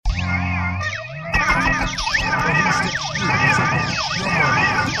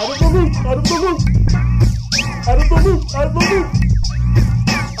Out of the loop! Out of the loop! Out of the loop!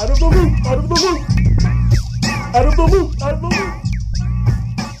 Out of the loop! Out of the loop! Out of the loop! Out of the loop!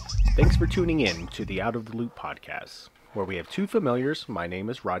 Thanks for tuning in to the Out of the Loop podcast, where we have two familiars. My name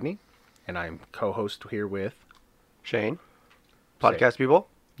is Rodney, and I'm co-host here with Shane. Podcast people.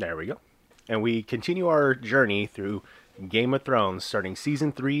 There we go. And we continue our journey through Game of Thrones, starting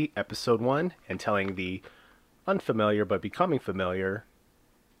Season 3, Episode 1, and telling the unfamiliar but becoming familiar...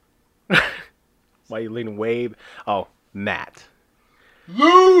 Why are you leaning way... Oh, Matt.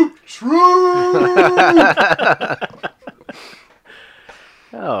 Loop Troop!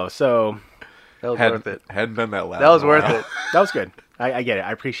 Oh, so... That was worth it. Hadn't been that loud. That was worth it. That was good. I get it.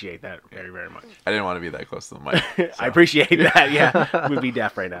 I appreciate that very, very much. I didn't want to be that close to the mic. I appreciate that, yeah. We'd be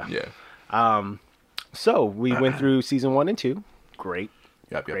deaf right now. Yeah. So, we went through Season 1 and 2. Great.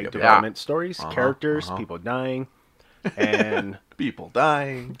 Yep. Development stories, characters, people dying, and... People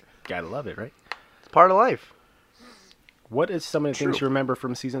dying. Gotta love it, right? It's part of life. What is some of the things True. you remember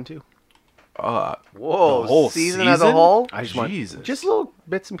from Season 2? Whoa, the whole season as a season? whole? I just want Jesus. just little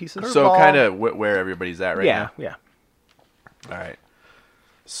bits and pieces. So Curveball. kind of where everybody's at right yeah, now. yeah. All right.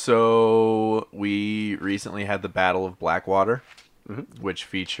 So we recently had the Battle of Blackwater, which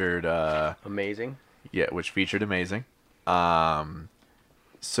featured Amazing. amazing.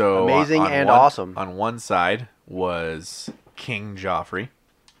 So Amazing on and one- awesome. On one side was King Joffrey.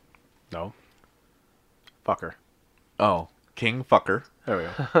 No. Fucker. Oh, King Fucker, There we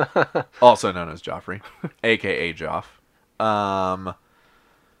go. also known as Joffrey, aka Joff.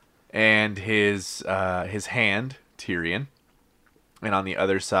 And his hand, Tyrion. And on the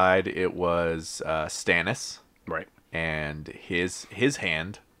other side it was Stannis. Right. And his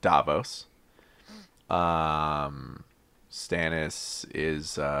hand, Davos. Stannis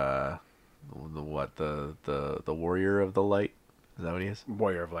is the warrior of the light. Is that what he is?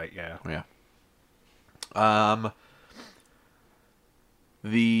 Warrior of Light, yeah. Yeah.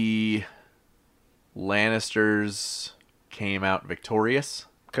 The Lannisters came out victorious.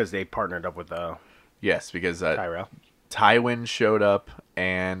 Because they partnered up with Yes, because Tyrell. Tywin showed up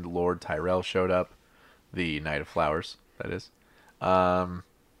and Lord Tyrell showed up. The Knight of Flowers, that is. Now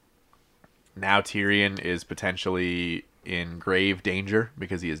Tyrion is potentially in grave danger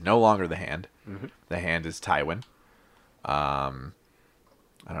because he is no longer the Hand. The Hand is Tywin. I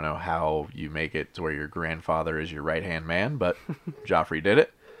don't know how you make it to where your grandfather is your right-hand man, but Joffrey did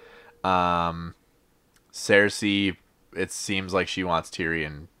it. Cersei, it seems like she wants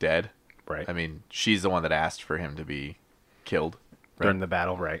Tyrion dead. Right. I mean, she's the one that asked for him to be killed. Right? During the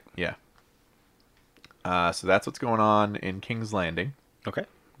battle, right. Yeah. So that's what's going on in King's Landing. Okay.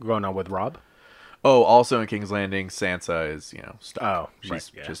 Going on with Rob. Oh, also in King's Landing, Sansa is, stuck. Oh, She's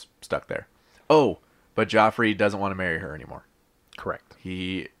right, yeah. just stuck there. Oh, but Joffrey doesn't want to marry her anymore. Correct.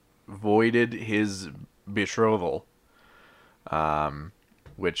 He voided his betrothal,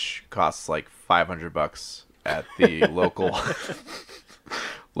 which costs like $500 at the local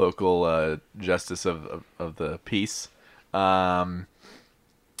justice of the peace. What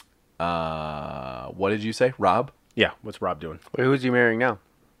did you say, Rob? Yeah. What's Rob doing? Wait, who's he marrying now?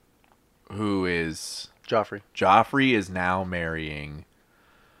 Who is Joffrey. Joffrey is now marrying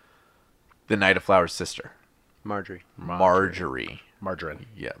the Knight of Flowers' sister, Marjorie. Marjorie. Margarine.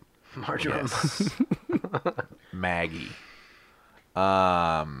 Yeah. Marjorie. Yes. Maggie.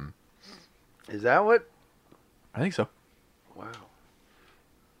 Is that what? I think so. Wow.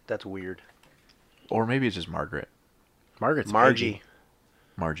 That's weird. Or maybe it's just Margaret. Margaret's Margie.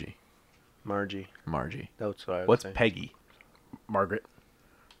 Margie. Margie. Margie. That's what I would What's say. Peggy? Margaret.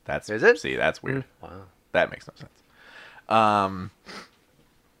 That's Is it? See, that's weird. Wow. That makes no sense. I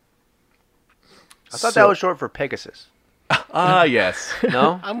thought that was short for Pegasus. Yes.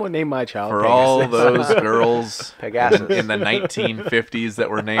 No? I'm going to name my child For Pegasus. all those girls Pegasus. in the 1950s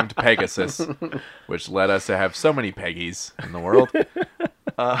that were named Pegasus, which led us to have so many Peggys in the world.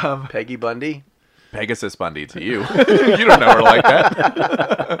 Peggy Bundy. Pegasus Bundy to you. You don't know her like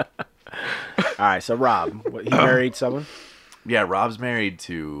that. All right. So, Rob, he married someone? Yeah, Rob's married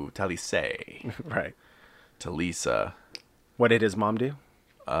to Talisa. Right. Talisa. What did his mom do?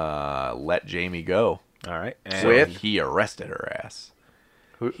 Let Jamie go. All right. And So With? he arrested her ass.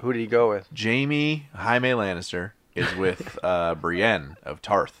 Who did he go with? Jamie Jaime Lannister is with Brienne of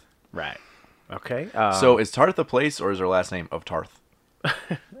Tarth. Right. Okay. So is Tarth a place or is her last name of Tarth?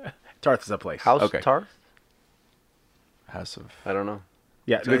 Tarth is a place. House Okay. Tarth? House of... I don't know.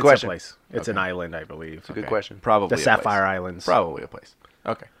 Yeah, a good it's question. a place. It's an island, I believe. It's a good question. Probably The a place. Sapphire Islands. Probably a place.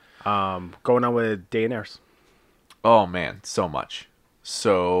 Okay. Going on with Daenerys. Oh, man. So much.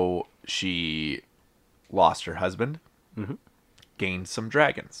 So she lost her husband, gained some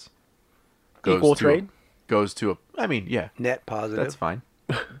dragons. Equal trade? Goes to a. I mean, yeah, Net positive. that's fine.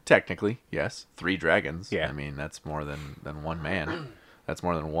 Technically, yes. 3 dragons. Yeah. I mean, that's more than one man. That's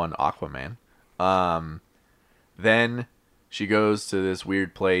more than one Aquaman. Then she goes to this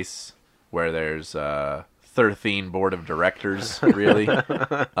weird place where there's 13 board of directors, really.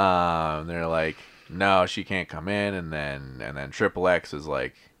 They're like, no, she can't come in. And then Triple X is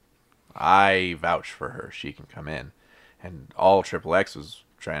like, I vouch for her. She can come in. And all Triple X was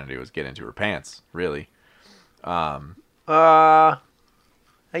trying to do was get into her pants, really. I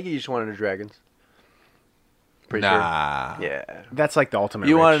think you just wanted her dragons. Pretty Nah. sure. Yeah. That's like the ultimate.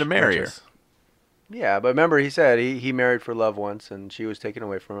 You rich wanted to marry her. riches. Yeah, but remember he said he married for love once and she was taken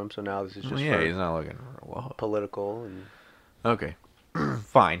away from him, so now this is Well, just yeah, for he's not looking for love. political and Okay.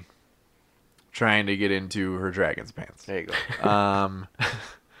 Fine. Trying to get into her dragon's pants. there you go.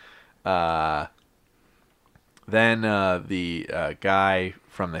 Then the guy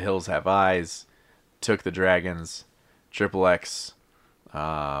from The Hills Have Eyes took the dragons. Triple X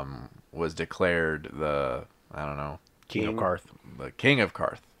was declared the, I don't know, King of Karth. the king of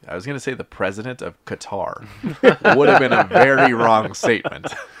Karth. I was going to say the president of Qatar. Would have been a very wrong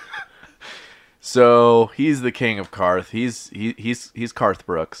statement. So he's the king of Karth. He's Karth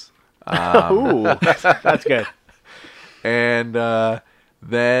Brooks. Ooh, that's good. And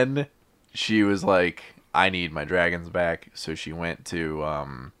then she was like, I need my dragons back. So she went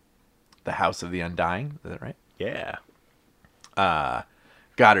to the House of the Undying. Is that right? Yeah.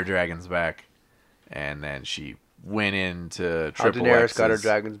 Got her dragons back. And then she went into How Triple Daenerys X's. got her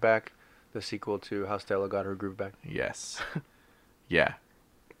dragons back. The sequel to How Stella got her groove back. Yes. Yeah.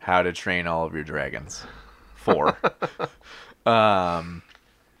 How to Train All of Your Dragons. 4. And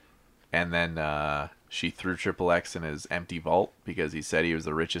then she threw Triple X in his empty vault because he said he was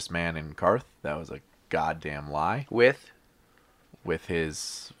the richest man in Karth. That was a goddamn lie. With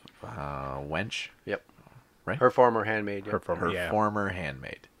His wench. Yep. Right? Her former handmaid. Yep. Her former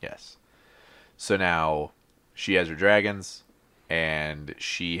handmaid. Yes. So now she has her dragons, and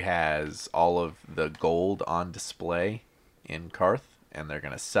she has all of the gold on display in Karth, and they're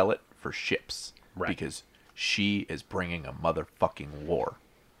going to sell it for ships. Right. Because she is bringing a motherfucking war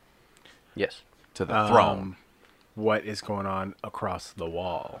Yes. to the throne. What is going on across the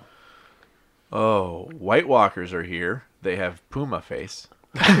wall? Oh, White Walkers are here. They have Puma face.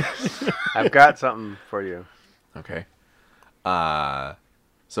 I've got something for you. Okay.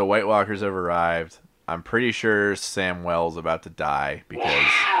 So White Walkers have arrived. I'm pretty sure Samwell's about to die because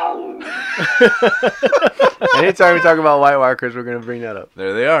Anytime we talk about White Walkers, we're going to bring that up.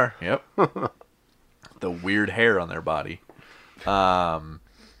 there they are. Yep. The weird hair on their body. Jon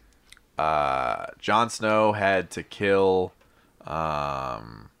Snow had to kill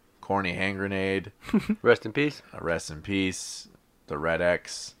Corny Hand Grenade. Rest in peace. Rest in peace. The Red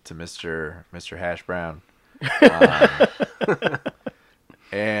X to Mr. Hash Brown.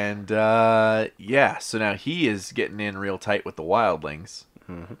 And yeah, so now he is getting in real tight with the Wildlings.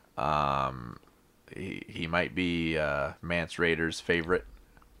 Mm-hmm. He might be Mance Rayder's favorite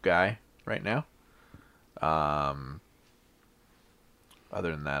guy right now.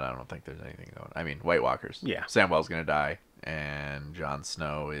 Other than that, I don't think there's anything going. I mean, White Walkers. Yeah. Samwell's gonna die, and Jon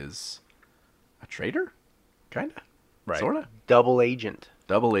Snow is a traitor, kinda, Right. sorta. Double agent.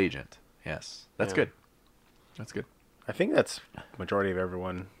 Double agent. Yes, that's Yeah. good. That's good. I think that's majority of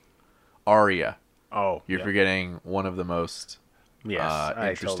everyone. Arya. Oh, You're yeah. forgetting one of the most Yes,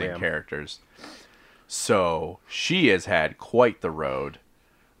 I interesting totally am. characters. So she has had quite the road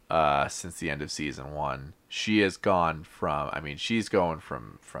since the end of season 1. She has gone from, I mean, she's going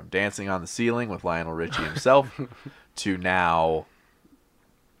from dancing on the ceiling with Lionel Richie himself to now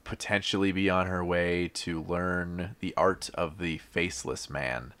potentially be on her way to learn the art of the faceless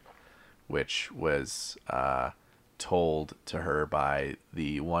man, which was told to her by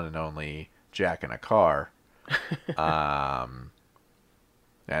the one and only Jack in a Car. And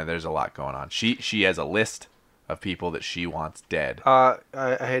there's a lot going on. She has a list of people that she wants dead. I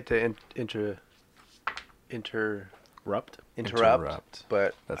hate to interrupt,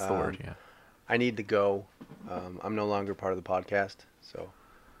 but That's the word, yeah. I need to go. I'm no longer part of the podcast, so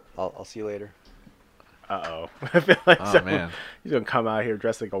I'll see you later. Uh-oh. I feel like Oh, man. he's going to come out here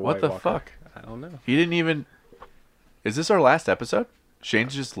dressed like a What White the Walker. fuck? I don't know. He didn't even... Is this our last episode?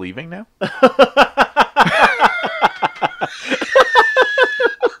 Shane's just leaving now?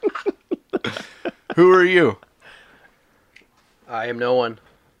 Who are you? I am no one.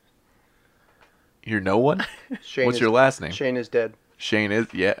 You're no one? Shane What's is, your last name? Shane is dead. Shane is...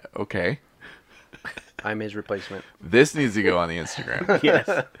 Yeah, okay. I'm his replacement. This needs to go on the Instagram.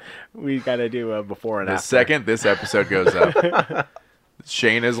 Yes. We got to do a before and The after. second this episode goes up,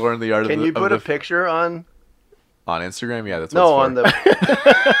 Shane has learned the art Can of you put a the picture on? on Instagram. Yeah, that's No, what's on for.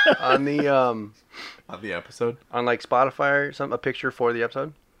 the on the episode. on like Spotify or something. A picture for the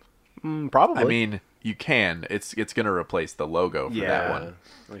episode. Probably. I mean, you can. It's gonna replace the logo for that one.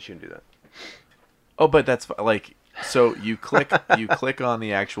 We shouldn't do that. Oh, but that's like so you click on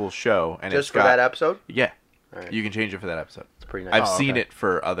the actual show and Just it's for got that episode. yeah. All right. You can change it for that episode. It's pretty nice. I've Oh, seen okay. it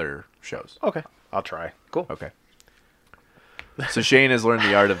for other shows. Okay, I'll try. Cool. Okay. So Shane has learned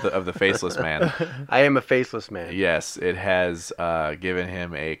the art of the faceless man. I am a faceless man. Yes, it has given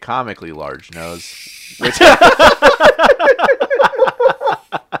him a comically large nose. Which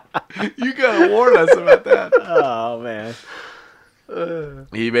you gotta warn us about that. Oh man.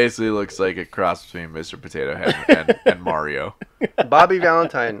 He basically looks like a cross between Mr. Potato Head and Mario. Bobby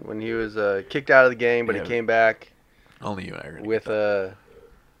Valentine, when he was kicked out of the game, but Yeah. he came back Only you and I are gonna with get that.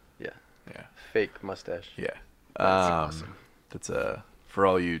 a fake mustache. Yeah. awesome. That's for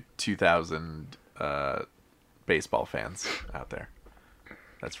all you 2000 baseball fans out there.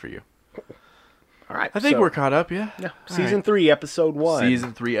 That's for you. All right. I think so- we're caught up, yeah. Yeah. All Season right. 3, Episode 1.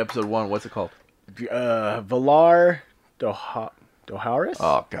 Season 3, episode 1. What's it called? Valar Dohaeris.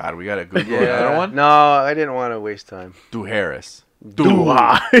 Oh God, we gotta Google Yeah. another one. No, I didn't want to waste time. Duharis.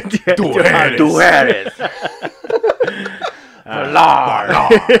 Dohaeris.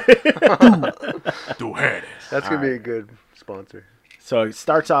 Duharis. That's gonna be a good sponsor. So it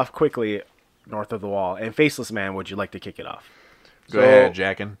starts off quickly north of the wall. And Faceless Man, would you like to kick it off? Go So- ahead,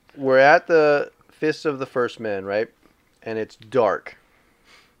 Jackin. We're at the Fists of the First Men, right? And it's dark.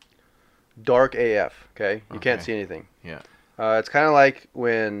 Dark AF, okay? You can't Okay. see anything. Yeah. It's kind of like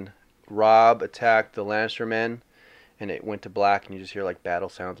when Robb attacked the Lannister men and it went to black and you just hear like battle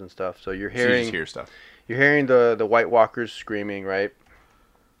sounds and stuff. So you're So you hearing just hear stuff. you're hearing the White Walkers screaming, right?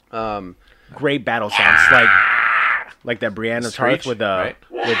 Great battle sounds, like that Brienne of Tarth Screech, with right?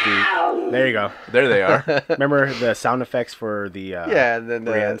 the. There you go. There they are. Remember the sound effects for the Yeah, and then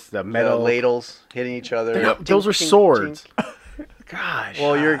Brienne's, the the metal ladles hitting each other. Yep. Tink, Those are tink, swords. tink. Gosh.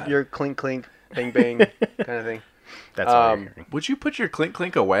 Well, you're clink clink, bang bang kind of thing. That's what you're hearing. Would you put your clink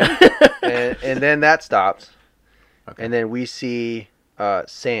clink away? And then that stops. Okay. And then we see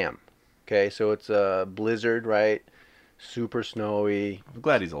Sam. Okay, so it's a blizzard, right? Super snowy. I'm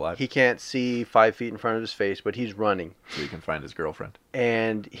glad he's alive, He can't see 5 feet in front of his face, but he's running. so he can find his girlfriend.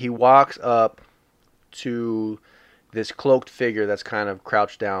 And he walks up to this cloaked figure that's kind of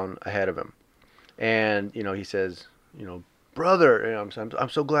crouched down ahead of him. And, he says, brother, I'm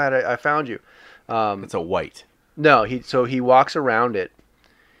so glad I found you. It's a white. No, he walks around it,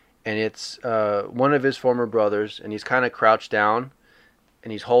 and it's one of his former brothers, and he's kind of crouched down,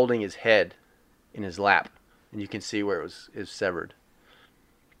 and he's holding his head in his lap, and you can see where it is severed.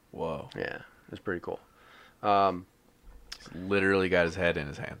 Whoa. Yeah, it's pretty cool. He's literally got his head in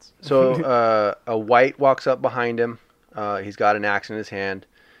his hands. So a white walks up behind him. He's got an axe in his hand,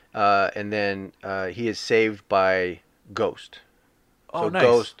 and then he is saved by Ghost. Oh, So nice.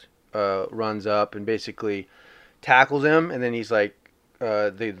 Ghost runs up and basically tackles him, and then he's like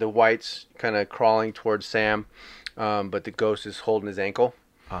the white's kind of crawling towards Sam, but the Ghost is holding his ankle.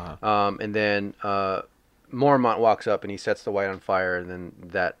 Uh-huh. And then Mormont walks up and he sets the white on fire, and then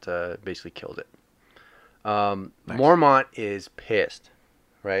that basically kills it. Nice. Mormont is pissed,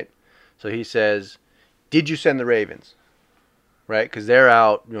 right? So he says, "Did you send the Ravens?" Right? Because they're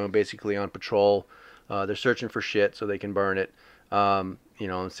out, basically on patrol. They're searching for shit so they can burn it. And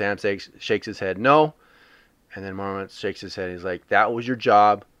Sam shakes his head, no. And then Mormont shakes his head. He's like, "That was your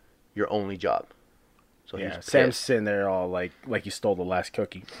job, your only job." So Yeah, he's Sam's pissed, sitting there all like you stole the last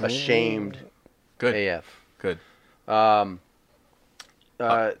cookie. ashamed Good. AF. Good. Um, Go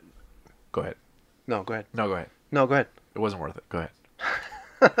ahead. no, go ahead. No, go ahead. No, go ahead. It wasn't worth it. Go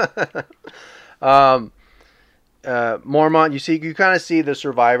ahead. Mormont, you kind of see the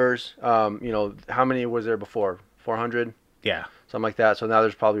survivors. How many was there before? 400, Yeah, something like that. So now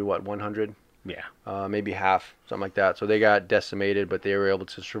there's probably 100, yeah. maybe half, something like that. So they got decimated, but they were able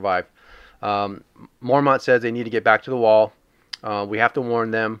to survive. Mormont says they need to get back to the wall. We have to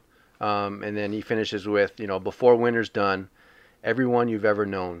warn them. And then he finishes with, before winter's done, everyone you've ever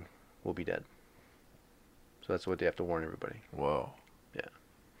known will be dead. So that's what they have to warn everybody. Whoa.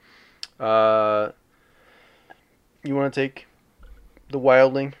 You want to take the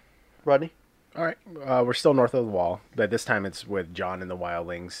wildling, Rodney? All right, we're still north of the wall, but this time it's with John and the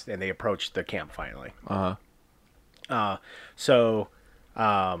wildlings, and they approach the camp finally. Uh-huh. So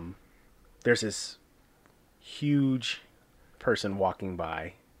there's this huge person walking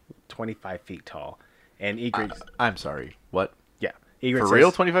by, 25 feet tall, and Ygritte, I'm sorry. What? yeah, Ygritte For says,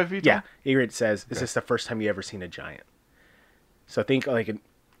 real? 25 feet Yeah, tall? Ygritte says, "Is this the first time you ever seen a giant?" So think like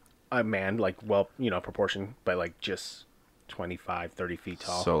a man, like, well, proportioned, but like just 25, 30 feet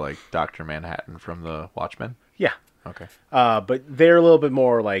tall. So like Dr. Manhattan from the Watchmen. Yeah. Okay. But they're a little bit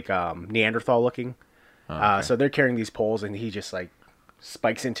more like Neanderthal looking. Okay. So they're carrying these poles, and he just like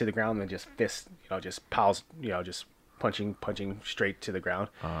spikes into the ground and just fists, just piles, just punching straight to the ground.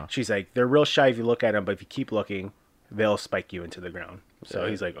 She's like, they're real shy if you look at them, but if you keep looking, they'll spike you into the ground. So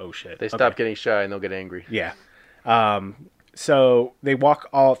he's like, oh shit. They stop getting shy and they'll get angry. Yeah. So they walk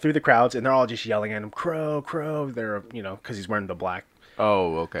all through the crowds, and they're all just yelling at him, "Crow, Crow!" They're because he's wearing the black.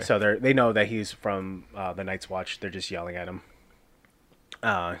 Oh, okay. So they know that he's from the Night's Watch. They're just yelling at him.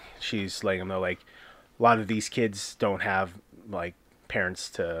 She's letting them know, like, a lot of these kids don't have like parents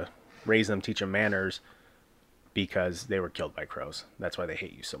to raise them, teach them manners, because they were killed by crows. That's why they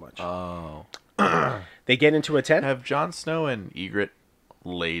hate you so much. Oh. They get into a tent. Have Jon Snow and Ygritte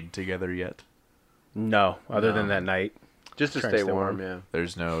laid together yet? No, other than that night. Just to Trying stay warm, yeah.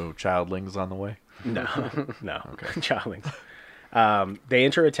 There's no childlings on the way? No, no. Okay. Childlings. They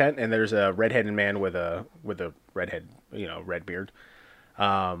enter a tent, and there's a redheaded man with a redhead, red beard.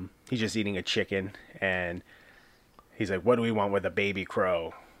 He's just eating a chicken, and he's like, "What do we want with a baby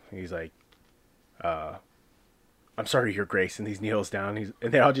crow?" He's like, "I'm sorry, Your Grace." And he kneels down.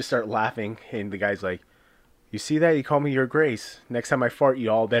 And they all just start laughing, and the guy's like, "You see that? You call me Your Grace. Next time I fart,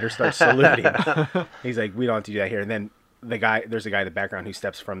 you all better start saluting." He's like, "We don't do that here." And then there's a guy in the background who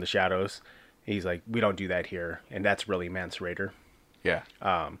steps from the shadows. He's like, "We don't do that here." And that's really Mance Rayder. Yeah.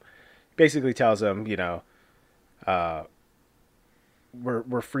 Basically tells him,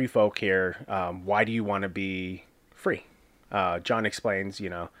 we're free folk here. Why do you want to be free? John explains,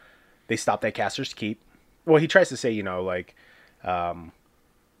 they stopped at Caster's Keep. Well, he tries to say, I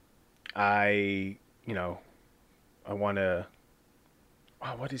want to...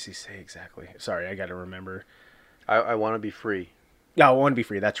 Oh, what does he say exactly? Sorry, I got to remember. I want to be free. Yeah, I want to be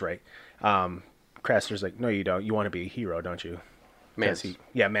free. That's right. Craster's like, no, you don't. You want to be a hero, don't you? Mance.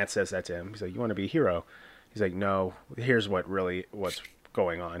 Mance says that to him. He's like, you want to be a hero? He's like, no, here's what's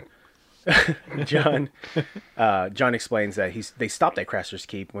going on. John explains that they stopped at Craster's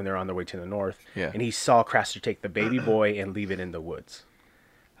Keep when they're on their way to the north. Yeah. And he saw Craster take the baby boy and leave it in the woods.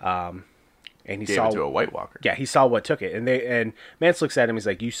 And he Gave saw it to a White Walker. Yeah, he saw what took it. And Mance looks at him. He's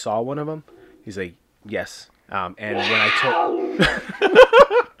like, you saw one of them? He's like, yes. And when I told...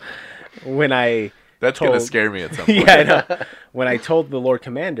 That's going to scare me at some point. Yeah, I know. When I told the Lord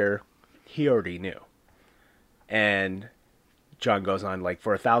Commander, he already knew. And John goes on, like,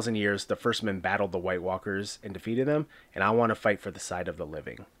 for 1,000 years, the First Men battled the White Walkers and defeated them, and I want to fight for the side of the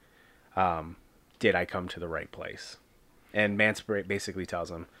living. Did I come to the right place? And Mance basically tells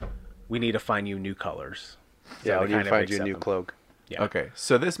him, we need to find you new colors. Yeah, So we they need to kind of find you a accept new him. cloak. Yeah. Okay,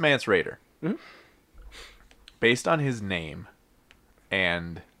 so this Mance Rayder, based on his name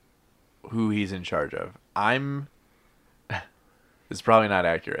and who he's in charge of, it's probably not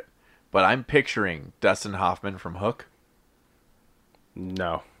accurate, but I'm picturing Dustin Hoffman from Hook.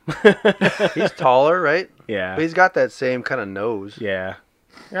 No. He's taller, right? Yeah. But he's got that same kind of nose. Yeah.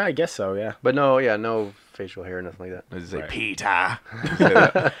 Yeah, I guess so, yeah. But no facial hair, nothing like that. Does he say Right. Peter?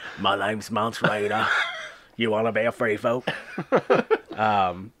 My name's Mance Rayder. You want to be a free folk?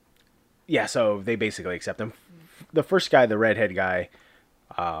 Yeah, so they basically accept him. The first guy, the redhead guy,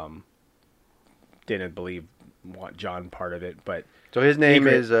 didn't want John part of it, but... So his name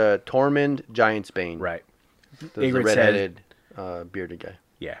Ygritte- is Tormund Giantsbane. Right. The Ygritte redheaded, bearded guy.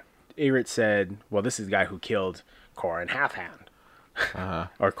 Yeah. Ygritte said, well, this is the guy who killed Corin Halfhand.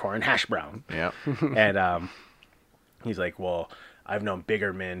 Or Corin Hashbrown. Yeah. And he's like, well, I've known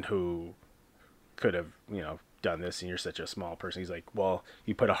bigger men who could have, done this, and you're such a small person. He's like, well,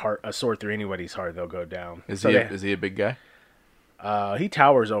 you put a sword through anybody's heart, they'll go down. Is So he a big guy? he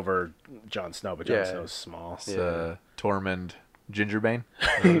towers over Jon Snow, but Jon Yeah. Snow's small. It's Tormund Gingerbane?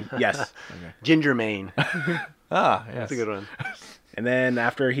 Yes. Ginger Mane. Ah, yes. That's a good one. And then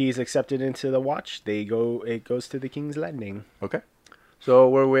after he's accepted into the Watch, it goes to the King's Landing. Okay. So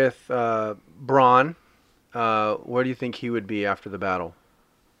we're with Bronn. Where do you think he would be after the battle?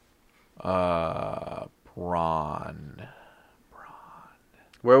 Bronn.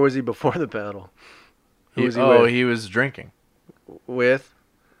 Where was he before the battle? Who was he Oh, with? he was drinking With?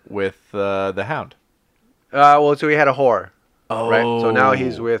 with the Hound. Well, so he had a whore, Oh. right? So now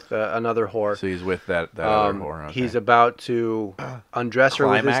he's with another whore. So he's with that other whore. Okay. He's about to undress her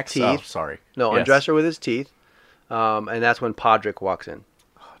with his Climax? teeth. Oh, sorry. No, Yes. undress her with his teeth. And that's when Podrick walks in.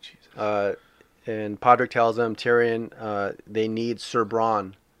 Oh, Jesus. And Podrick tells him, Tyrion, they need Sir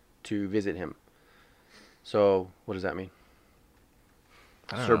Bronn to visit him. So, what does that mean?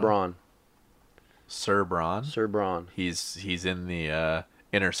 I don't Sir know. Bronn. Sir Bronn. Sir Bronn. He's in the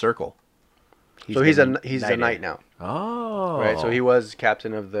inner circle. So he's been a knight now. Oh. Right. So he was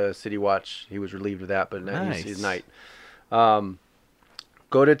captain of the City Watch. He was relieved of that, but now he's a knight.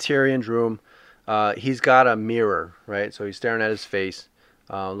 Go to Tyrion's room. He's got a mirror, right? So he's staring at his face,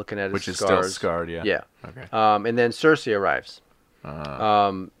 looking at his scars. Which is still scarred, yeah. Yeah. Okay. And then Cersei arrives.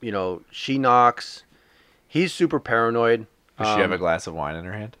 You know, she knocks. He's super paranoid. Does she have a glass of wine in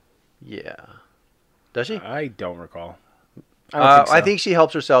her hand? Yeah. Does she? I don't recall. I think she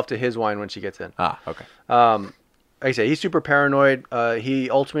helps herself to his wine when she gets in. Okay. Like I say, he's super paranoid. He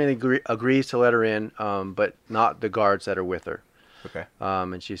ultimately agrees to let her in, but not the guards that are with her. Okay.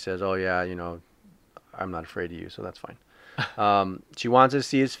 And she says, "Oh yeah, you know, I'm not afraid of you, so that's fine." She wants to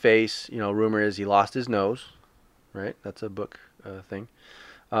see his face. You know, rumor is he lost his nose. Right? That's a book thing.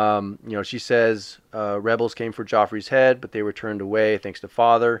 You know, she says rebels came for Joffrey's head, but they were turned away thanks to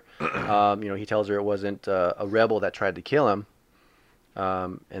Father. You know, he tells her it wasn't a rebel that tried to kill him.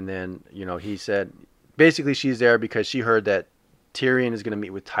 And then, you know, he said, basically she's there because she heard that Tyrion is going to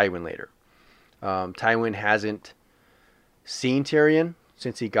meet with Tywin later. Tywin hasn't seen Tyrion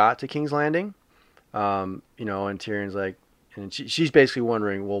since he got to King's Landing. You know, and Tyrion's like, and she's basically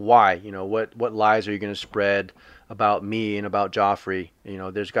wondering, well, why? You know, what lies are you going to spread about me and about Joffrey? You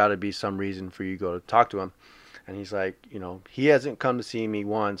know, there's got to be some reason for you to go to talk to him. And he's like, you know, he hasn't come to see me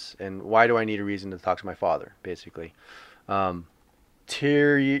once, and why do I need a reason to talk to my father, basically.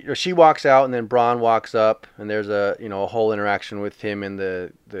 She walks out, and then Bronn walks up, and there's a whole interaction with him and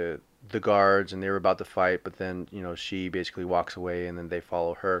the guards, and they were about to fight, but then, you know, she basically walks away, and then they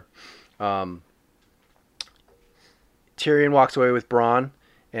follow her. Tyrion walks away with Bronn,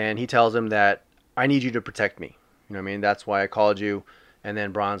 and he tells him that I need you to protect me. You know what I mean? That's why I called you. And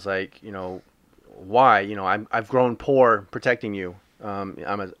then Bronn's like, you know, why? You know, I've grown poor protecting you. I'm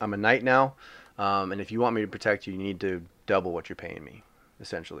a knight now, and if you want me to protect you, you need to double what you're paying me,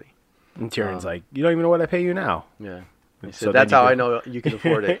 essentially. And Tyrion's like, you don't even know what I pay you now. Yeah. He said, that's how I know you can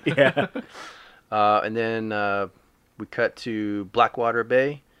afford it. Yeah. And then we cut to Blackwater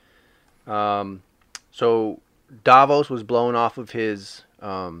Bay. So Davos was blown off of his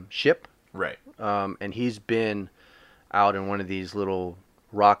ship. Right. And he's been out in one of these little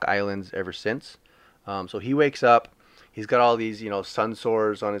rock islands ever since. So he wakes up. He's got all these, you know, sun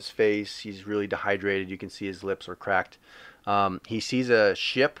sores on his face. He's really dehydrated. You can see his lips are cracked. He sees a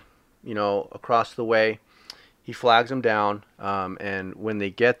ship, you know, across the way. He flags them down. And when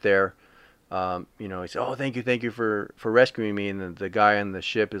they get there, you know, he says, "Oh, thank you for rescuing me." And the guy on the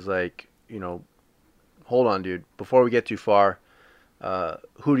ship is like, you know, "Hold on, dude. Before we get too far,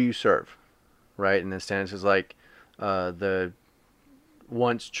 who do you serve?" Right? And then Stannis is like, the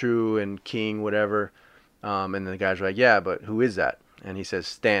once true and king, whatever. And then the guy's like, "Yeah, but who is that?" And he says,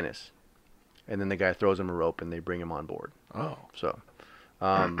 "Stannis." And then the guy throws him a rope and they bring him on board. Oh. So,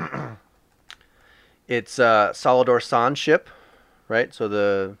 it's Salladhor Saan's ship, right? So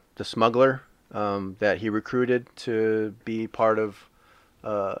the smuggler that he recruited to be part of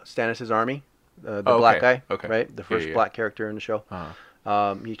Stannis' army, the black guy, right? The first black character in the show.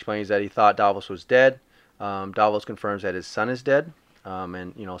 Uh-huh. He explains that he thought Davos was dead. Davos confirms that his son is dead.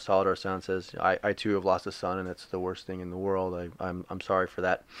 And, you know, Salladhor Saan says, I too have lost a son, and it's the worst thing in the world. I'm sorry for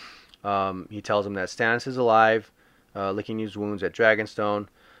that. He tells him that Stannis is alive, licking his wounds at Dragonstone,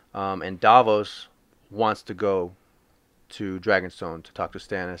 and Davos wants to go to Dragonstone to talk to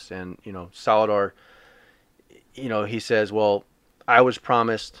Stannis. And, you know, Salladhor, you know, he says, well, I was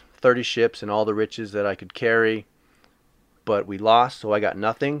promised 30 ships and all the riches that I could carry, but we lost, so I got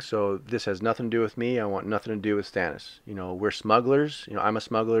nothing. So this has nothing to do with me. I want nothing to do with Stannis. You know, we're smugglers. You know, I'm a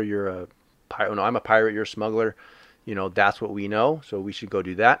smuggler. You're a pirate. No, I'm a pirate. You're a smuggler. You know, that's what we know. So we should go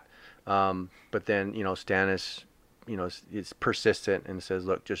do that. But then, you know, Stannis, you know, is persistent and says,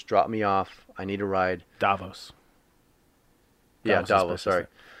 "Look, just drop me off. I need a ride." Davos. Yeah, Davos. Sorry,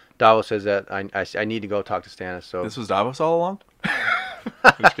 Davos says that I need to go talk to Stannis. So this was Davos all along.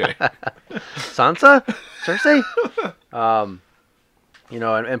 Just kidding. Sansa? Cersei? You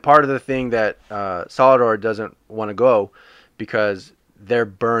know, and part of the thing that Salladhor doesn't want to go because they're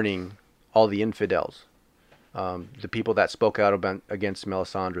burning all the infidels. The people that spoke out against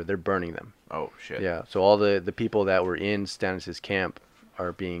Melisandre, they're burning them. Oh, shit. Yeah, so all the people that were in Stannis' camp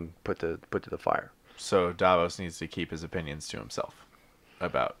are being put to the fire. So Davos needs to keep his opinions to himself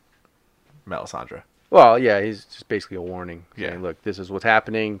about Melisandre. Well, yeah, he's just basically a warning. Saying, Yeah. Look, this is what's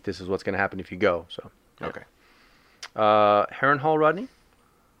happening. This is what's going to happen if you go. So. Yeah. Okay. Harrenhal Rodney?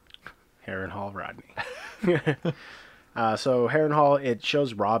 Harrenhal Rodney. So Harrenhal, it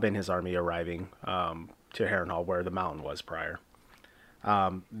shows Robb and his army arriving to Harrenhal where the mountain was prior.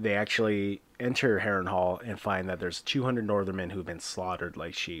 They actually enter Harrenhal and find that there's 200 Northermen who've been slaughtered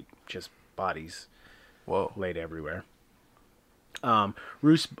like sheep, just bodies Whoa. laid everywhere.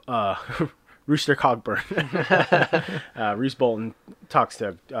 Roose, Rooster Cogburn, Roose Bolton talks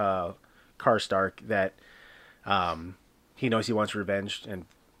to Karstark that he knows he wants revenge, and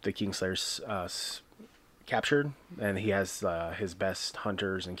the Kingslayer's captured, and he has his best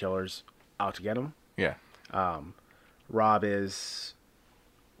hunters and killers out to get him. Yeah. Robb is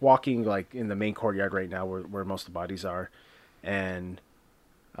walking like in the main courtyard right now where most of the bodies are, and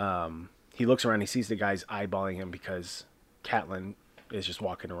he looks around, he sees the guys eyeballing him because Catelyn is just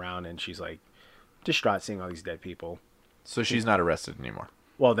walking around and she's like distraught seeing all these dead people. So she's not arrested anymore.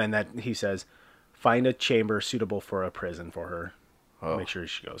 Well, then that he says, find a chamber suitable for a prison for her. Oh. Make sure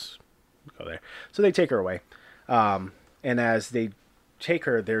she go there. So they take her away, and as they take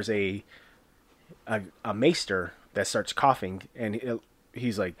her, there's a maester that starts coughing, and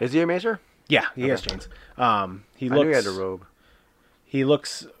he's like, Is he a maester? yeah, he has chains. He I knew he had a robe. He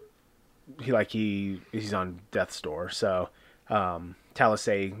looks he's on death's door. So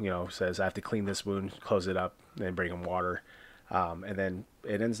Talissay, says, I have to clean this wound, close it up, and bring him water. And then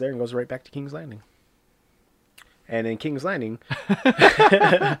it ends there and goes right back to King's Landing. And in King's Landing,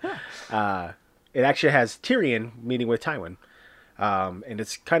 it actually has Tyrion meeting with Tywin. And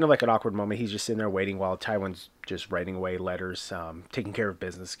it's kind of like an awkward moment. He's just sitting there waiting while Tywin's just writing away letters, taking care of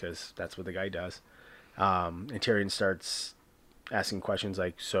business because that's what the guy does. And Tyrion starts asking questions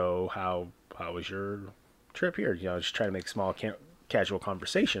like, so how was your trip here? Just trying to make small casual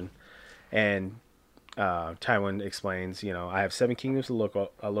conversation. And Tywin explains, I have 7 kingdoms to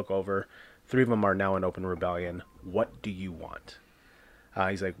look over. 3 of them are now in open rebellion. What do you want?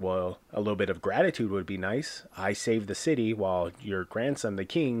 He's like, well, a little bit of gratitude would be nice. I saved the city while your grandson, the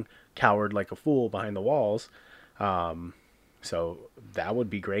king, cowered like a fool behind the walls. So that would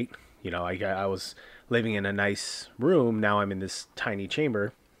be great. I was living in a nice room. Now I'm in this tiny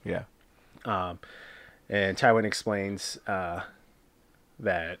chamber. Yeah. And Tywin explains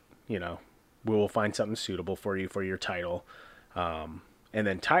that, we will find something suitable for you for your title. And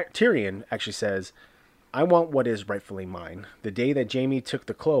then Tyrion actually says, I want what is rightfully mine. The day that Jaime took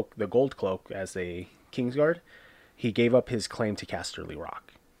the gold cloak as a Kingsguard, he gave up his claim to Casterly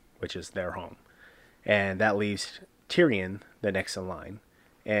Rock, which is their home. And that leaves Tyrion the next in line.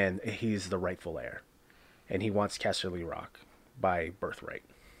 And he's the rightful heir. And he wants Casterly Rock by birthright.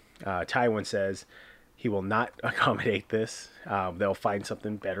 Tywin says he will not accommodate this. They'll find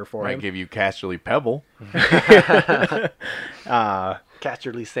something better for him. Might give you Casterly Pebble.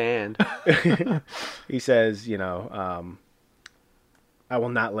 Casterly Sand. He says, I will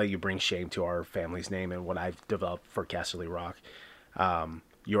not let you bring shame to our family's name and what I've developed for Casterly Rock.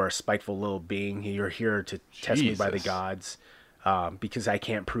 You're a spiteful little being. You're here to test me by the gods because I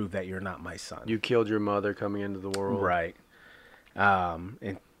can't prove that you're not my son. You killed your mother coming into the world. Right.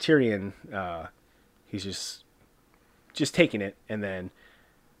 And Tyrion, he's just taking it and then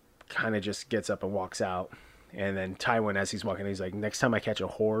kind of just gets up and walks out. And then Tywin, as he's walking, he's like, next time I catch a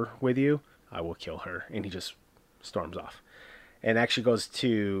whore with you, I will kill her. And he just storms off. And actually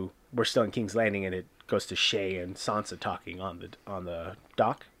we're still in King's Landing, and it goes to Shae and Sansa talking on the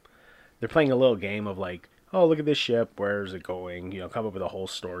dock. They're playing a little game of like, oh, look at this ship, where's it going? Come up with a whole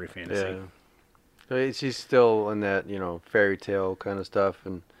story fantasy. Yeah. So she's still in that, fairy tale kind of stuff,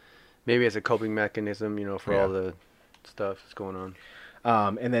 and maybe as a coping mechanism, for all the stuff that's going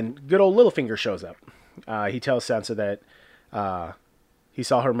on. And then good old Littlefinger shows up. He tells Sansa that he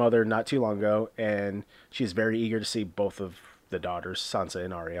saw her mother not too long ago, and she's very eager to see both of the daughters, Sansa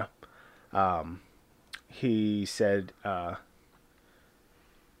and Arya. He said,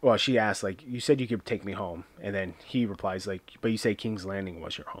 she asked, like, you said you could take me home. And then he replies, like, but you say King's Landing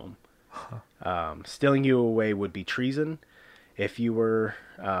was your home. Stealing you away would be treason if you were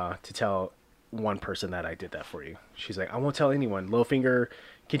to tell one person that I did that for you. She's like, I won't tell anyone. Littlefinger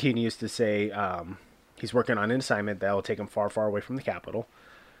continues to say he's working on an assignment that will take him far, far away from the capital.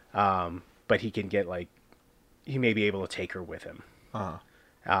 But he can get, like, he may be able to take her with him.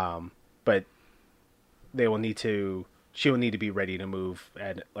 But she will need to be ready to move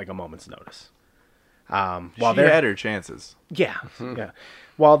at, like, a moment's notice. While she had her chances. Yeah. Yeah.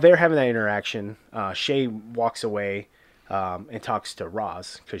 While they're having that interaction, Shae walks away and talks to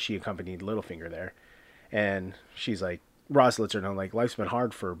Roz, because she accompanied Littlefinger there. And she's like, Roz lets her know, like, life's been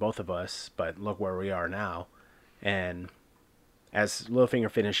hard for both of us, but look where we are now. And as Littlefinger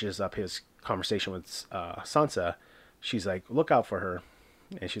finishes up his conversation with Sansa, she's like, look out for her.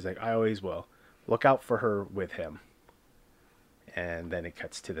 And she's like, I always will. Look out for her with him. And then it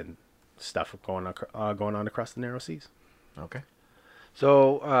cuts to the stuff going on across the narrow seas. Okay.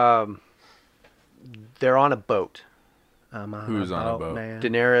 So they're on a boat. Who's on a boat? Man.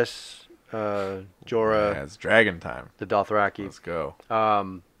 Daenerys, Jorah, Yeah, it's dragon time. the Dothraki. Let's go.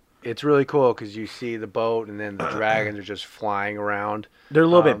 It's really cool because you see the boat and then the dragons are just flying around. They're a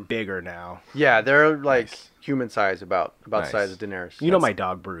little bit bigger now. Yeah, they're like Nice. human size, about the Nice. size of Daenerys. You know my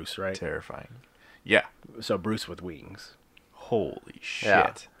dog Bruce, right? Terrifying. Yeah. So Bruce with wings. Holy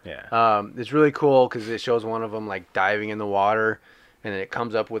shit. Yeah. Yeah. It's really cool because it shows one of them like diving in the water, and then it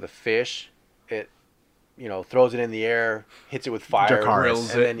comes up with a fish. It, throws it in the air, hits it with fire, Dracarys.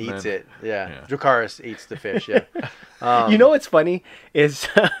 Grills and it, then and eats then- it. Yeah. yeah. Dracarys eats the fish. Yeah. You know what's funny is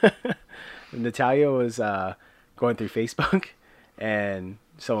Natalia was going through Facebook and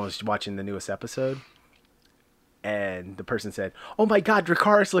someone was watching the newest episode and the person said, "Oh my God,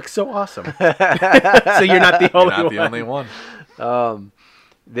 Dracarys looks so awesome." So you're not the You're only not one. the only one.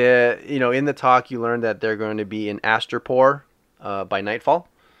 In the talk, you learn that they're going to be in Astapor by nightfall.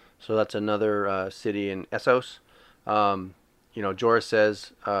 So that's another city in Essos. Jorah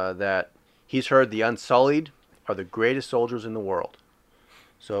says that he's heard the Unsullied are the greatest soldiers in the world.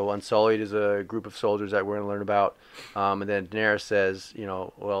 So Unsullied is a group of soldiers that we're going to learn about. And then Daenerys says,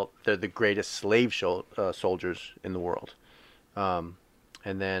 they're the greatest slave soldiers in the world. And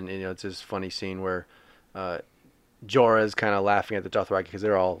then, it's this funny scene where Jorah is kind of laughing at the Dothraki because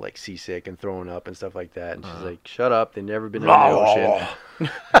they're all like seasick and throwing up and stuff like that. And she's like, "Shut up! They've never been in the ocean."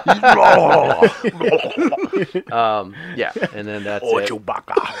 Yeah, and then that's it.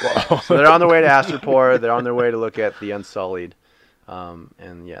 So they're on their way to Astapor. They're on their way to look at the Unsullied.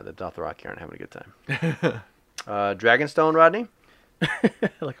 And yeah, the Dothraki aren't having a good time. Dragonstone, Rodney? I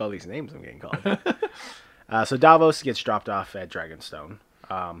like all these names I'm getting called. So Davos gets dropped off at Dragonstone.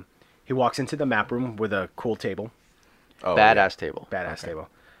 He walks into the map room with a cool table. Oh, Badass table. Badass table.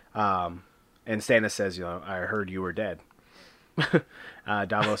 And Stannis says, "I heard you were dead."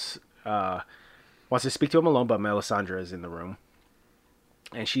 Davos wants to speak to him alone, but Melisandre is in the room.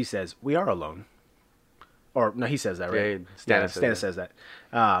 And she says, "We are alone." Or, no, he says that, right? Yeah, Stannis says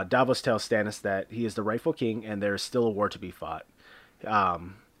that. Davos tells Stannis that he is the rightful king and there is still a war to be fought.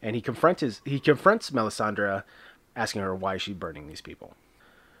 And he confronts Melisandre, asking her why she's burning these people.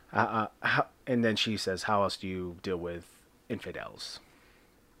 And then she says, "How else do you deal with infidels?"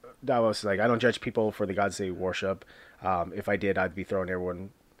 Davos is like, "I don't judge people for the gods they worship. If I did, I'd be throwing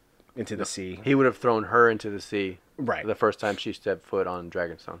everyone into the sea." He would have thrown her into the sea Right. the first time she stepped foot on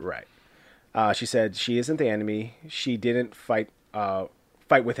Dragonstone. Right. She said she isn't the enemy. She didn't fight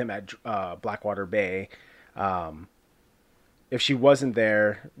with him at Blackwater Bay. If she wasn't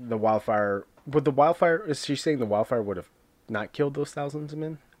there, is she saying the wildfire would have not killed those thousands of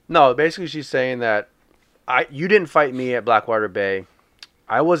men? No, basically she's saying that you didn't fight me at Blackwater Bay.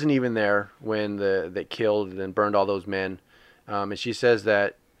 I wasn't even there when they killed and burned all those men. And she says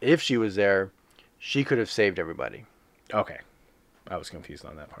that if she was there, she could have saved everybody. Okay. I was confused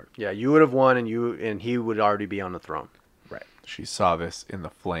on that part. Yeah, you would have won, and he would already be on the throne. Right. She saw this in the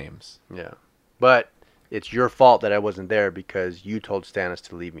flames. Yeah, but it's your fault that I wasn't there because you told Stannis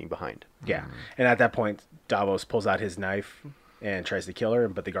to leave me behind. Yeah. And at that point, Davos pulls out his knife and tries to kill her,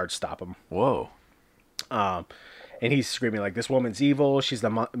 but the guards stop him. Whoa. And he's screaming like, "This woman's evil. She's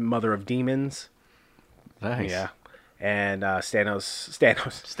the mother of demons." Nice. Yeah. And Stannis.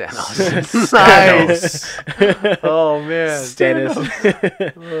 Nice. Oh man.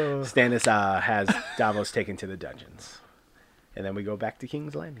 Stannis has Davos taken to the dungeons. And then we go back to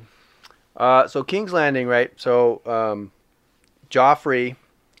King's Landing. So King's Landing, right? So Joffrey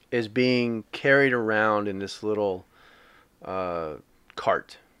is being carried around in this little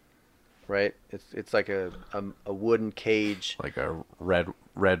cart, right? It's like a wooden cage. Like a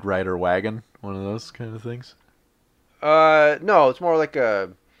red rider wagon, one of those kind of things. No, it's more like a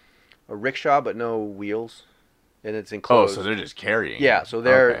rickshaw, but no wheels, and it's Oh, enclosed. so they're just carrying. Yeah, it. so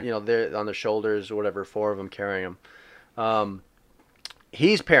they're Okay. they're on their shoulders or whatever, four of them carrying him.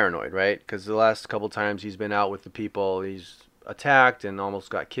 He's paranoid, right? Because the last couple times he's been out with the people, he's attacked and almost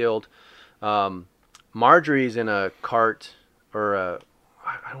got killed. Marjorie's in a cart, or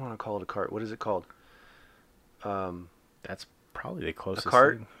I don't want to call it a cart. What is it called? That's probably the closest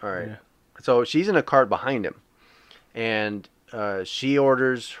Cart? thing. All right. Yeah. So she's in a cart behind him. And she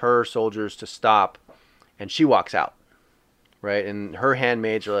orders her soldiers to stop, and she walks out, right? And her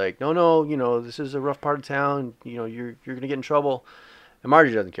handmaids are like, no, this is a rough part of town. You're going to get in trouble. And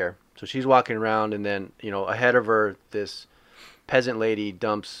Marjorie doesn't care. So she's walking around, and then, ahead of her, this peasant lady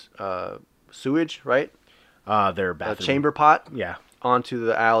dumps sewage, right? Their A bathroom. chamber pot Yeah. onto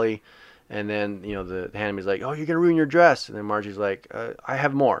the alley. And then, the handmaid's like, "Oh, you're going to ruin your dress." And then Marjorie's like, "I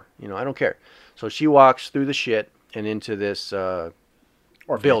have more. I don't care." So she walks through the shit and into this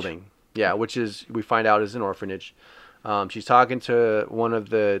Orphanage. building. Yeah, which is, we find out, is an orphanage. She's talking to one of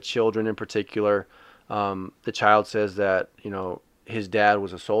the children in particular. The child says that, his dad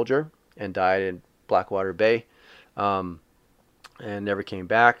was a soldier and died in Blackwater Bay, and never came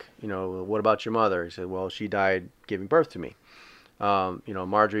back. What about your mother? He said, well, she died giving birth to me.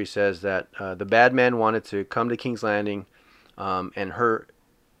 Marjorie says that the bad men wanted to come to King's Landing, and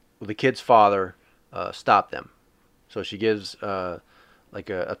the kid's father stopped them. So she gives like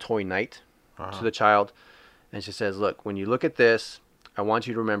a toy knight to the child, and she says, look, when you look at this, I want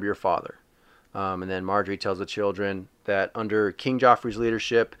you to remember your father. And then Marjorie tells the children that under King Joffrey's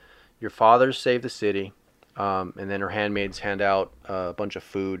leadership, your fathers saved the city, and then her handmaids hand out a bunch of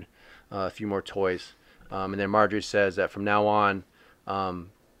food, a few more toys. And then Marjorie says that from now on,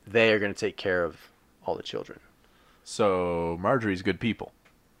 they are going to take care of all the children. So Marjorie's good people.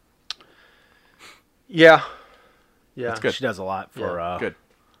 Yeah. That's good. She does a lot for Good.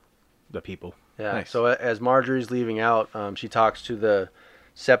 the people. Yeah. Nice. So as Marjorie's leaving out, she talks to the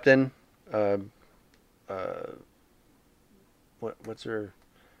Septon. What's her?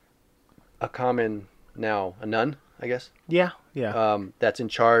 A nun, I guess. Yeah. That's in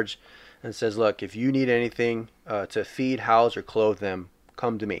charge, and says, look, if you need anything to feed, house, or clothe them,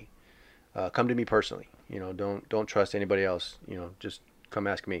 come to me. Come to me personally. Don't trust anybody else. Just come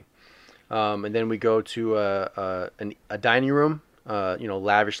ask me. And then we go to a dining room,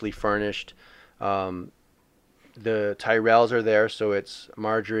 lavishly furnished. The Tyrells are there, so it's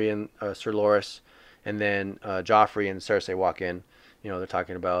Marjorie and Sir Loras, and then Joffrey and Cersei walk in. They're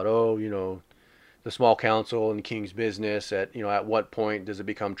talking about, the small council and the king's business. At what point does it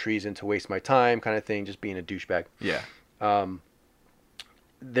become treason to waste my time, kind of thing, just being a douchebag. Yeah.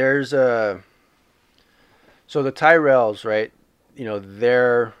 So the Tyrells, right?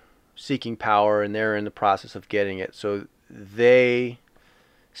 They're seeking power and they're in the process of getting it. So they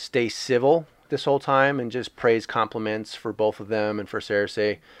stay civil this whole time and just praise compliments for both of them and for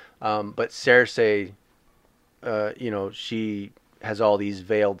Cersei. But Cersei, she has all these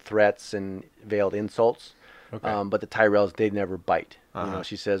veiled threats and veiled insults. Okay. But the Tyrells, they never bite.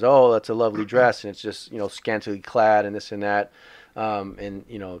 She says, oh, that's a lovely dress, and it's just, scantily clad and this and that. And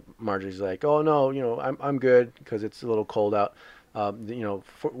Marjorie's like, oh no, I'm good because it's a little cold out.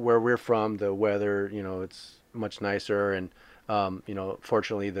 Where we're from, the weather, it's much nicer, and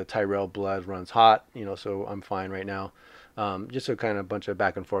fortunately the Tyrell blood runs hot, so I'm fine right now. Just a kind of bunch of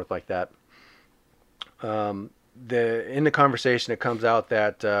back and forth like that. In the conversation, it comes out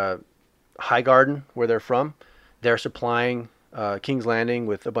that Highgarden, where they're from, they're supplying King's Landing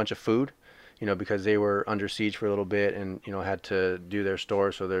with a bunch of food, because they were under siege for a little bit and had to do their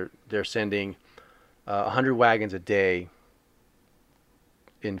store, so they're sending 100 wagons a day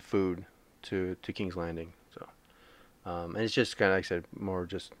in food to King's Landing. So and it's just kind of, like I said, more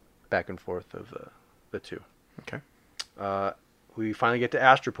just back and forth of the two. Okay. We finally get to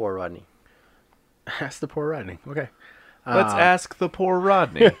Astapor, Rodney. Ask the poor Rodney. Okay. Let's ask the poor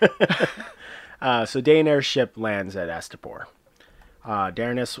Rodney. So Daenerys' ship lands at Astapor.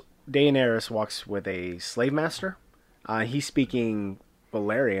 Daenerys walks with a slave master. He's speaking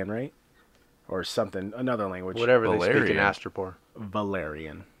Valyrian, right? Or something, another language. Whatever they speak in Valyrian. Astapor.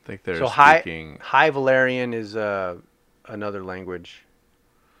 Valyrian. I think they're So speaking. High Valyrian is another language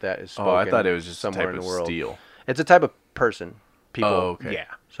that is spoken I thought it was just a somewhere type in of the world. steel. It's a type of person, people. Oh, okay. Yeah.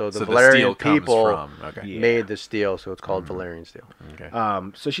 So the So the Valyrian steel comes people from- okay. Yeah. made the steel, so it's called Valyrian steel. Okay.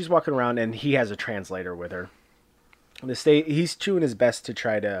 So she's walking around, and he has a translator with her. He's doing his best to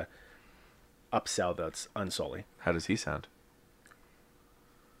try to upsell the Unsullied. How does he sound?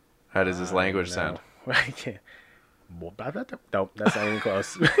 How does his language sound? I can't. Nope, that's not even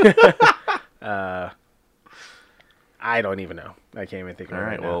close. I don't even know. I can't even think of All it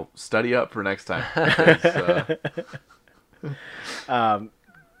right. now. Well, study up for next time. because,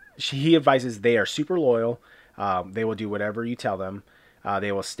 He advises they are super loyal. They will do whatever you tell them.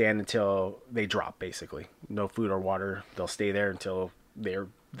 They will stand until they drop, basically. No food or water. They'll stay there until they're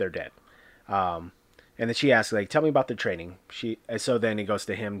dead. And then she asks, like, tell me about the training. So then it goes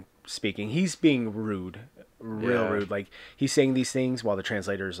to him speaking. He's being rude, real Yeah. rude. Like, he's saying these things while the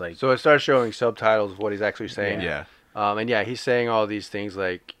translator's like, So it starts showing subtitles of what he's actually saying. yeah. And yeah, he's saying all these things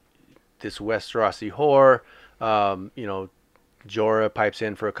like this Westerosi whore. Jorah pipes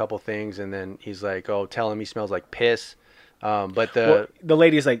in for a couple things, and then he's like, "Oh, tell him he smells like piss." But well, the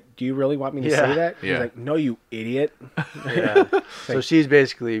lady's like, do you really want me to Yeah. say that? He's Yeah. like, no, you idiot. yeah. So she's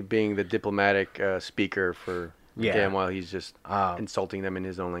basically being the diplomatic speaker for Yeah. him while he's just insulting them in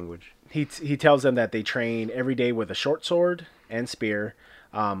his own language. He tells them that they train every day with a short sword and spear.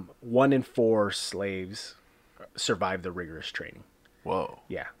 1 in 4 slaves survive the rigorous training. Whoa.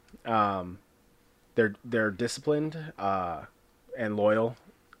 Yeah. They're disciplined and loyal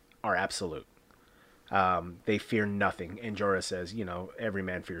are absolute. They fear nothing. And Jorah says, every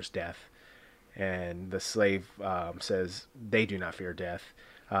man fears death. And the slave says they do not fear death.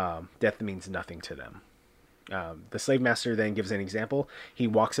 Death means nothing to them. The slave master then gives an example. He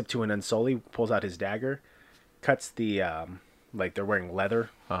walks up to an Unsullied, pulls out his dagger, cuts the like they're wearing leather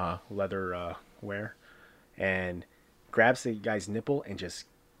wear, and grabs the guy's nipple and just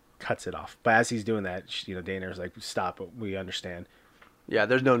cuts it off. But as he's doing that, Daenerys like, stop. We understand. Yeah,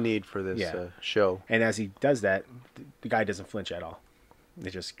 there's no need for this show. And as he does that, the guy doesn't flinch at all.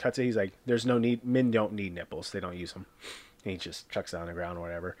 It just cuts it. He's like, there's no need. Men don't need nipples. They don't use them. And he just chucks it on the ground or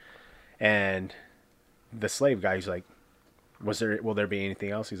whatever. And the slave guy, he's like, will there be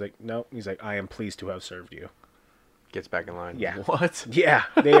anything else? He's like, no. He's like, I am pleased to have served you. Gets back in line. Yeah. What? Yeah.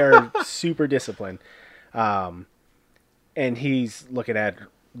 They are super disciplined. And he's looking at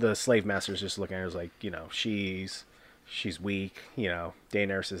the slave master's just looking at her as like, she's weak.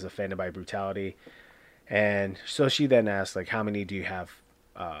 Daenerys is offended by brutality. And so she then asks, like, how many do you have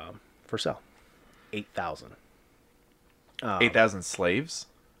for sale? 8,000. 8,000 slaves?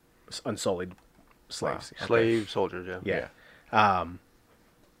 Unsullied slaves. Wow. Slave soldiers, yeah. Yeah.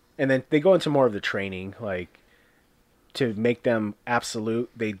 And then they go into more of the training, like, to make them absolute,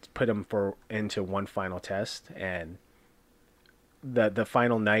 they put them into one final test. And the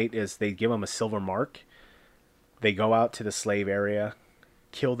final night is they give them a silver mark. They go out to the slave area,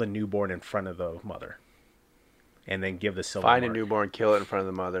 kill the newborn in front of the mother, and then give the silver mark. Find a newborn, kill it in front of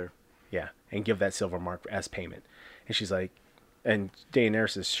the mother. Yeah, and give that silver mark as payment. And she's like, and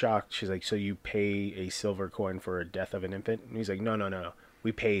Daenerys is shocked. She's like, so you pay a silver coin for a death of an infant? And he's like, no.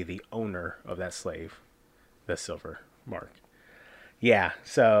 We pay the owner of that slave the silver mark. Yeah,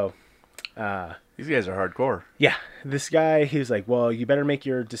 so... these guys are hardcore. Yeah, this guy, he was like, well, you better make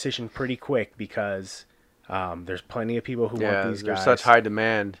your decision pretty quick because there's plenty of people who want these guys. There's such high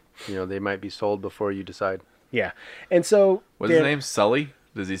demand. They might be sold before you decide. Yeah, and so... What's his name? Sully?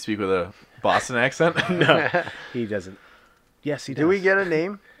 Does he speak with a Boston accent? No, he doesn't. Yes, he does. Do we get a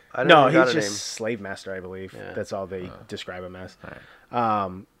name? No, he's just slave master, I believe. Yeah. That's all they describe him as.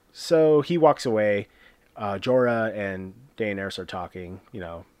 Right. So he walks away. Jorah and Daenerys are talking.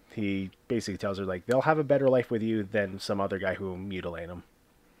 He basically tells her, like, they'll have a better life with you than some other guy who will mutilate them.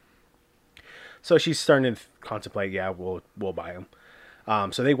 So she's starting to contemplate, we'll buy him.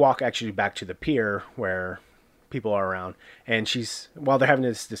 So they walk actually back to the pier where people are around. And while they're having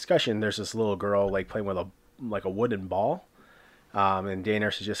this discussion, there's this little girl, like, playing with a wooden ball. And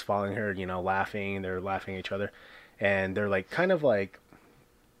Daenerys is just following her, laughing. They're laughing at each other. And they're, like, kind of, like,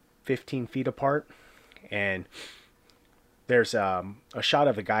 15 feet apart. And there's a shot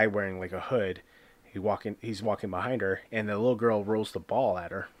of a guy wearing, like, a hood. He's walking behind her. And the little girl rolls the ball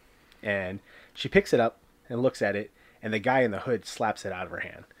at her. And she picks it up and looks at it. And the guy in the hood slaps it out of her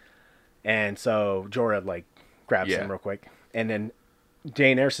hand. And so Jorah, like, grabs him real quick. And then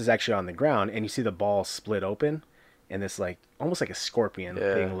Daenerys is actually on the ground. And you see the ball split open. And this, like, almost like a scorpion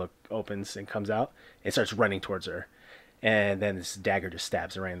thing opens and comes out. It starts running towards her. And then this dagger just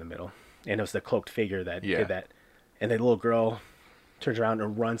stabs her right in the middle. And it was the cloaked figure that did that. And the little girl turns around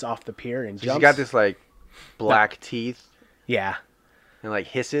and runs off the pier and jumps. She's got this, like, black teeth. Yeah. And, like,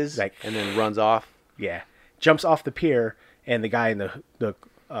 hisses. Like, and then runs off. Yeah. Jumps off the pier. And the guy in the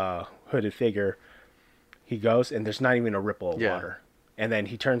hooded figure, he goes. And there's not even a ripple of water. And then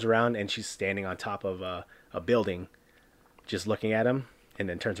he turns around and she's standing on top of a building. Just looking at him, and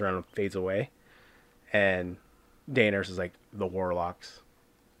then turns around and fades away. And Daenerys is like, the Warlocks.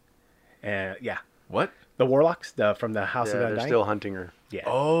 And What? The Warlocks from the House of the Undying. They're still hunting her. Yeah.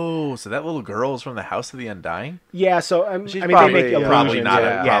 Oh, so that little girl is from the House of the Undying? Yeah. So they make allusions. Probably not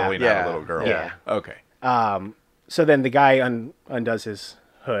a Yeah. little girl. Yeah. Okay. So then the guy undoes his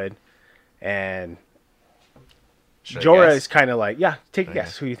hood, and Jorah is kind of like, take a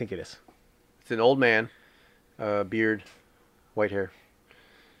guess. Who do you think it is? It's an old man, beard, white hair.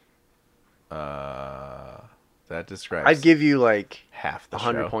 That describes. I'd give you like half the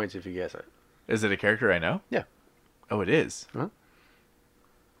 100 show. points if you guess it. Is it a character I know? Yeah. Oh, it is. Huh?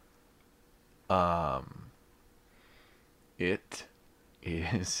 It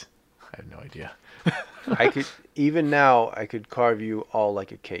is. I have no idea. I could carve you all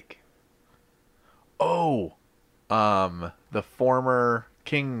like a cake. Oh, the former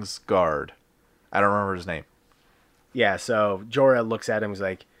King's Guard. I don't remember his name. Yeah, so Jorah looks at him and is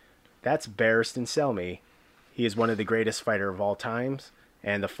like, that's Barristan Selmy. He is one of the greatest fighter of all times,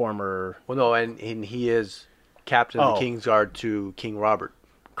 and the former... Well, no, and he is captain of the King's Guard to King Robert.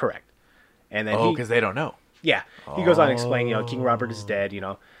 Correct. And then because they don't know. Yeah, he goes on to explain, King Robert is dead.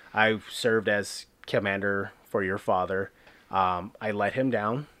 I served as commander for your father. I let him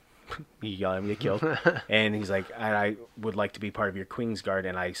down. He let him get killed. And he's like, I would like to be part of your Queen's Guard,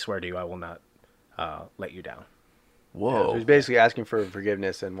 and I swear to you, I will not let you down. Whoa. So he's basically asking for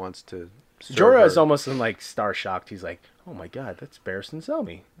forgiveness and wants to serve Jorah her. is almost star shocked. He's like, oh my god, that's Barristan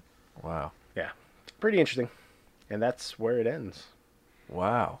Selmy. Wow. Yeah, pretty interesting. And that's where it ends.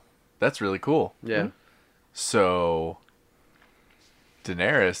 Wow. That's really cool. Yeah. So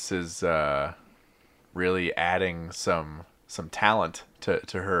Daenerys is really adding some talent to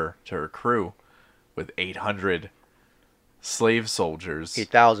her crew with 800 slave soldiers.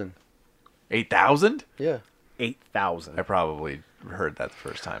 8,000. 8,000? Yeah. 8,000. I probably heard that the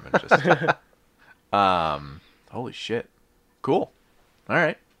first time and just holy shit. Cool. All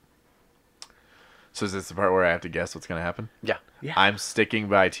right. So is this the part where I have to guess what's going to happen? Yeah. Yeah. I'm sticking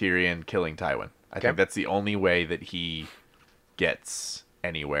by Tyrion killing Tywin. I Okay. think that's the only way that he gets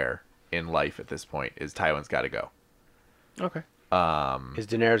anywhere in life at this point is Tywin's got to go. Okay. Is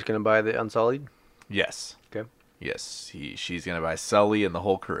Daenerys going to buy the Unsullied? Yes. Okay. Yes. She's going to buy Sully and the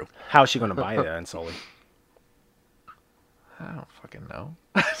whole crew. How's she going to buy that Unsullied? I don't fucking know.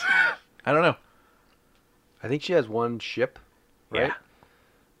 I don't know. I think she has one ship, right? Yeah.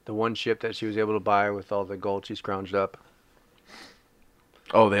 The one ship that she was able to buy with all the gold she scrounged up.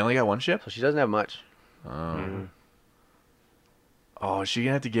 Oh, they only got one ship? So she doesn't have much. Oh, is she going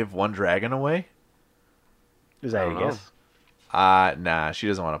to have to give one dragon away? Is that I a don't know. guess? Nah, she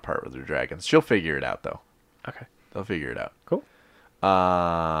doesn't want to part with her dragons. She'll figure it out, though. Okay. They'll figure it out. Cool.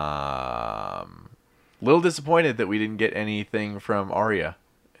 Little disappointed that we didn't get anything from Arya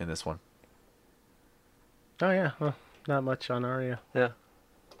in this one. Oh, yeah. Well, not much on Arya. Yeah.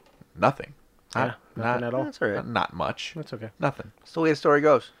 Nothing. Yeah, nothing at all. That's all right. Not much. That's okay. Nothing. That's the way the story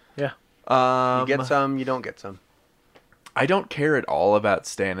goes. Yeah. You get some, you don't get some. I don't care at all about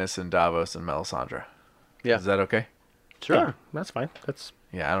Stannis and Davos and Melisandre. Yeah. Is that okay? Sure. Yeah, that's fine. That's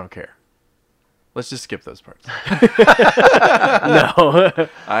Yeah, I don't care. Let's just skip those parts. no.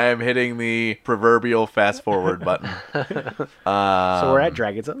 I am hitting the proverbial fast forward button. So we're at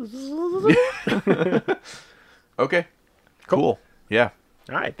dragons. Okay. Cool. Yeah.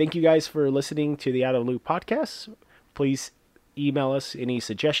 All right. Thank you guys for listening to the Out of the Loop podcast. Please email us any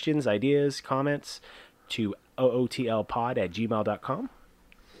suggestions, ideas, comments to ootlpod@gmail.com.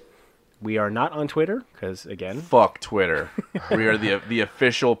 We are not on Twitter because, again, Fuck Twitter. We are the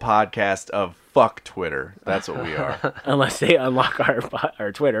official podcast of Fuck Twitter. That's what we are. unless they unlock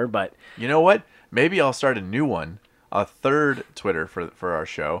our Twitter, but You know what? Maybe I'll start a new one, a third Twitter for our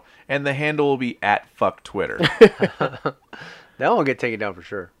show, and the handle will be @FuckTwitter. That one will get taken down for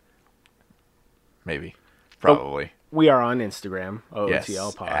sure. Maybe. Probably. we are on Instagram, Yes,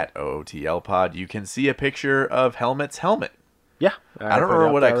 OOTLPod. at OOTLPod. You can see a picture of Helmet's helmet. Yeah. I don't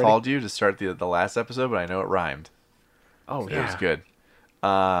remember what I called you to start the last episode, but I know it rhymed. Oh, It yeah. was good.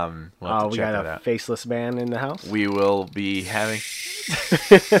 We'll have to We check got that a out. faceless man in the house. We will be having...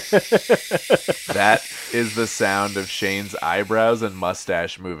 That is the sound of Shane's eyebrows and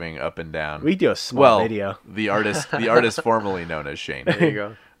mustache moving up and down. We do a small video. The artist formerly known as Shane. There you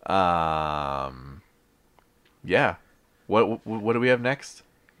go. Yeah. What do we have next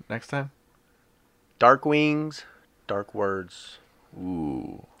time? Dark Wings, Dark Words.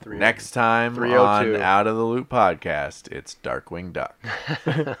 Ooh. 302. Next time 302. on Out of the Loop podcast, it's Darkwing Duck.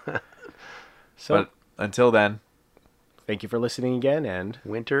 So, But until then, thank you for listening again, and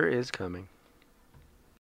Winter is coming.